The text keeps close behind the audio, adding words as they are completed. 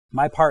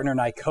My partner and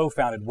I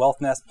co-founded Wealth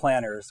Nest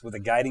Planners with a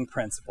guiding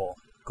principle: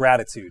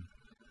 gratitude.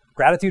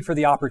 Gratitude for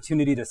the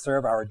opportunity to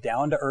serve our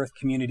down-to-earth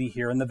community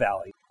here in the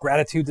Valley.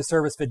 Gratitude to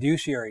serve as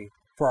fiduciary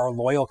for our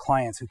loyal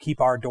clients who keep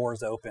our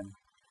doors open.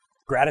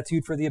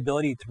 Gratitude for the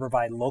ability to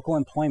provide local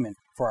employment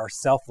for our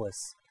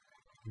selfless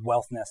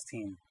Wealth Nest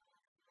team.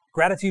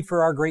 Gratitude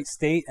for our great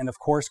state, and of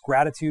course,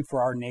 gratitude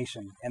for our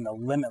nation and the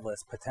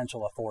limitless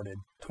potential afforded.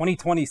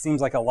 2020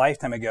 seems like a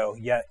lifetime ago,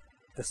 yet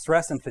the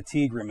stress and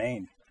fatigue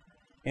remain.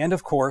 And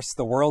of course,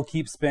 the world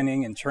keeps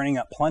spinning and churning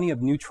up plenty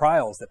of new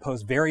trials that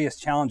pose various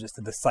challenges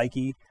to the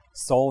psyche,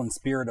 soul, and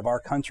spirit of our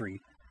country,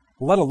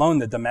 let alone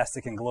the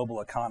domestic and global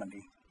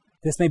economy.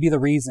 This may be the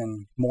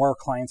reason more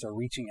clients are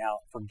reaching out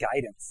for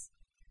guidance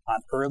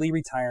on early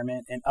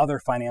retirement and other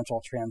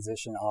financial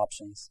transition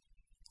options.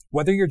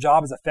 Whether your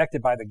job is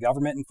affected by the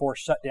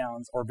government-enforced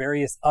shutdowns or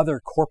various other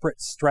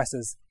corporate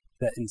stresses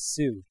that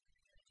ensue,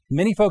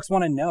 many folks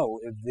want to know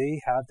if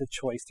they have the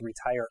choice to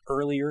retire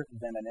earlier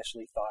than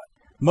initially thought.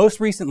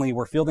 Most recently,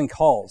 we're fielding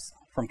calls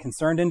from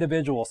concerned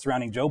individuals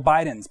surrounding Joe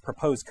Biden's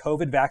proposed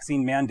COVID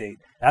vaccine mandate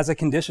as a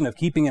condition of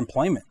keeping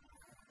employment.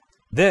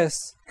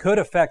 This could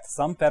affect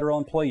some federal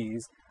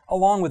employees,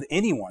 along with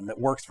anyone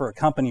that works for a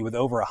company with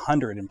over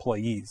 100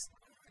 employees.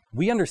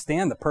 We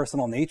understand the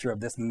personal nature of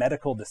this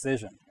medical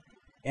decision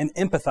and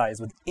empathize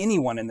with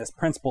anyone in this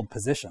principled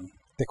position.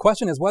 The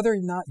question is whether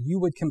or not you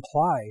would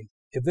comply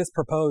if this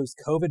proposed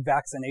COVID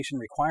vaccination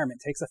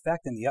requirement takes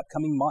effect in the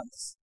upcoming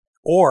months.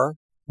 Or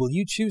will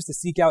you choose to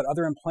seek out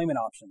other employment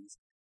options,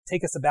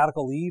 take a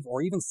sabbatical leave,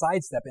 or even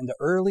sidestep into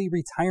early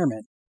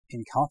retirement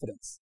in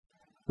confidence?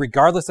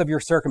 Regardless of your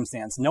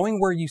circumstance, knowing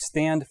where you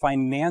stand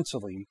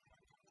financially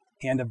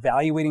and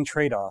evaluating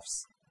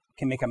trade-offs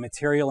can make a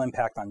material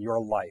impact on your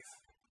life.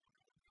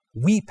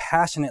 We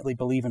passionately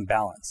believe in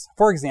balance.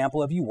 For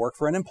example, if you work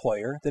for an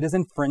employer that is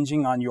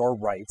infringing on your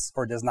rights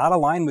or does not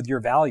align with your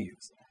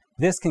values,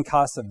 this can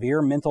cause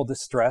severe mental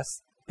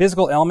distress,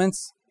 physical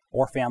ailments,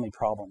 or family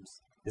problems.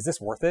 Is this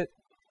worth it?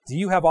 Do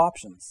you have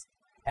options?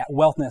 At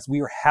Wealth Nest,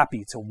 we are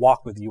happy to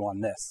walk with you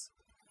on this.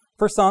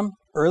 For some,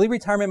 early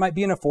retirement might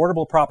be an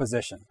affordable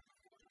proposition,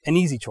 an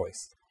easy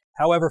choice.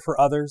 However, for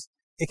others,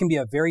 it can be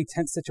a very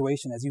tense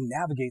situation as you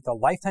navigate the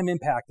lifetime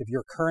impact of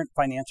your current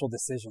financial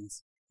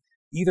decisions.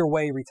 Either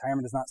way,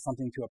 retirement is not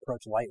something to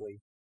approach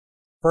lightly.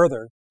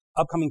 Further,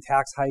 upcoming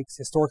tax hikes,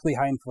 historically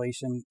high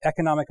inflation,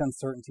 economic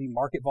uncertainty,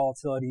 market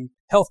volatility,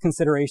 health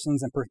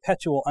considerations, and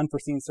perpetual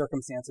unforeseen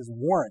circumstances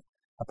warrant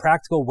a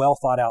practical,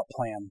 well-thought-out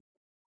plan.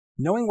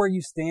 Knowing where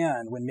you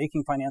stand when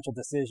making financial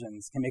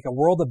decisions can make a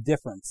world of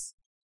difference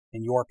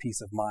in your peace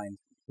of mind.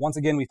 Once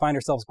again, we find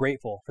ourselves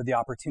grateful for the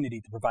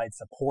opportunity to provide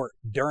support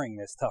during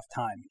this tough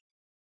time.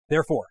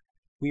 Therefore,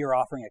 we are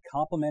offering a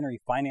complimentary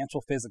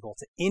financial physical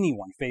to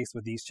anyone faced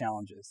with these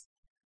challenges.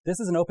 This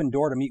is an open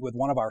door to meet with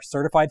one of our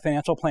certified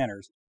financial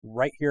planners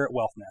right here at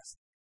Wealth Nest.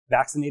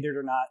 Vaccinated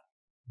or not,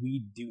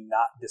 we do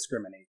not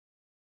discriminate.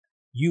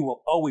 You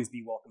will always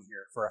be welcome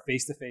here for a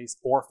face-to-face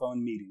or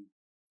phone meeting.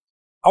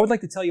 I would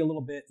like to tell you a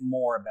little bit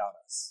more about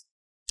us.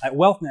 At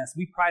Wealth Nest,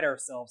 we pride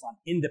ourselves on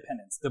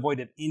independence, devoid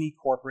of any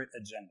corporate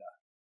agenda.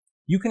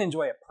 You can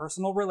enjoy a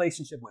personal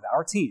relationship with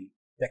our team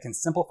that can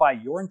simplify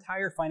your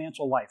entire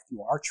financial life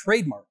through our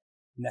trademark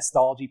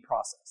Nestology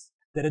process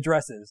that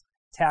addresses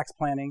tax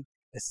planning,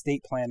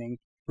 estate planning,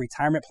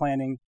 retirement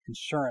planning,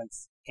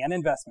 insurance, and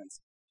investments,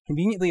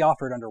 conveniently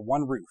offered under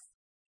one roof.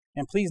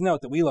 And please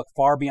note that we look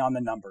far beyond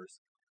the numbers.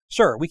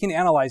 Sure, we can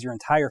analyze your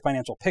entire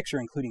financial picture,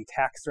 including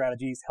tax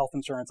strategies, health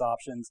insurance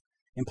options,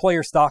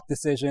 employer stock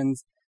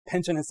decisions,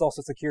 pension and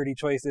social security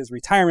choices,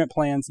 retirement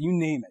plans, you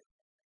name it.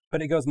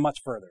 But it goes much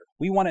further.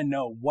 We want to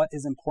know what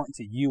is important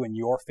to you and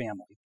your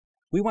family.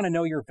 We want to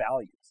know your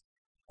values.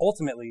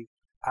 Ultimately,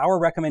 our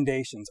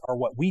recommendations are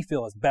what we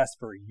feel is best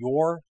for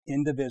your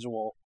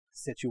individual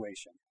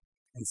situation.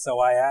 And so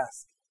I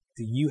ask,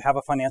 do you have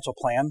a financial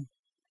plan?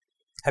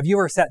 Have you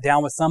ever sat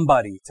down with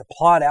somebody to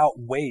plot out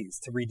ways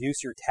to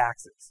reduce your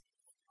taxes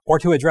or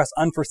to address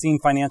unforeseen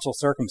financial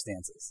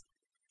circumstances?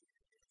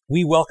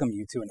 We welcome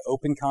you to an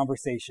open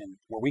conversation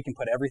where we can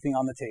put everything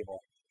on the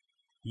table.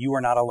 You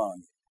are not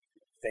alone.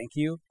 Thank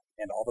you,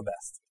 and all the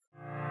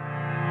best.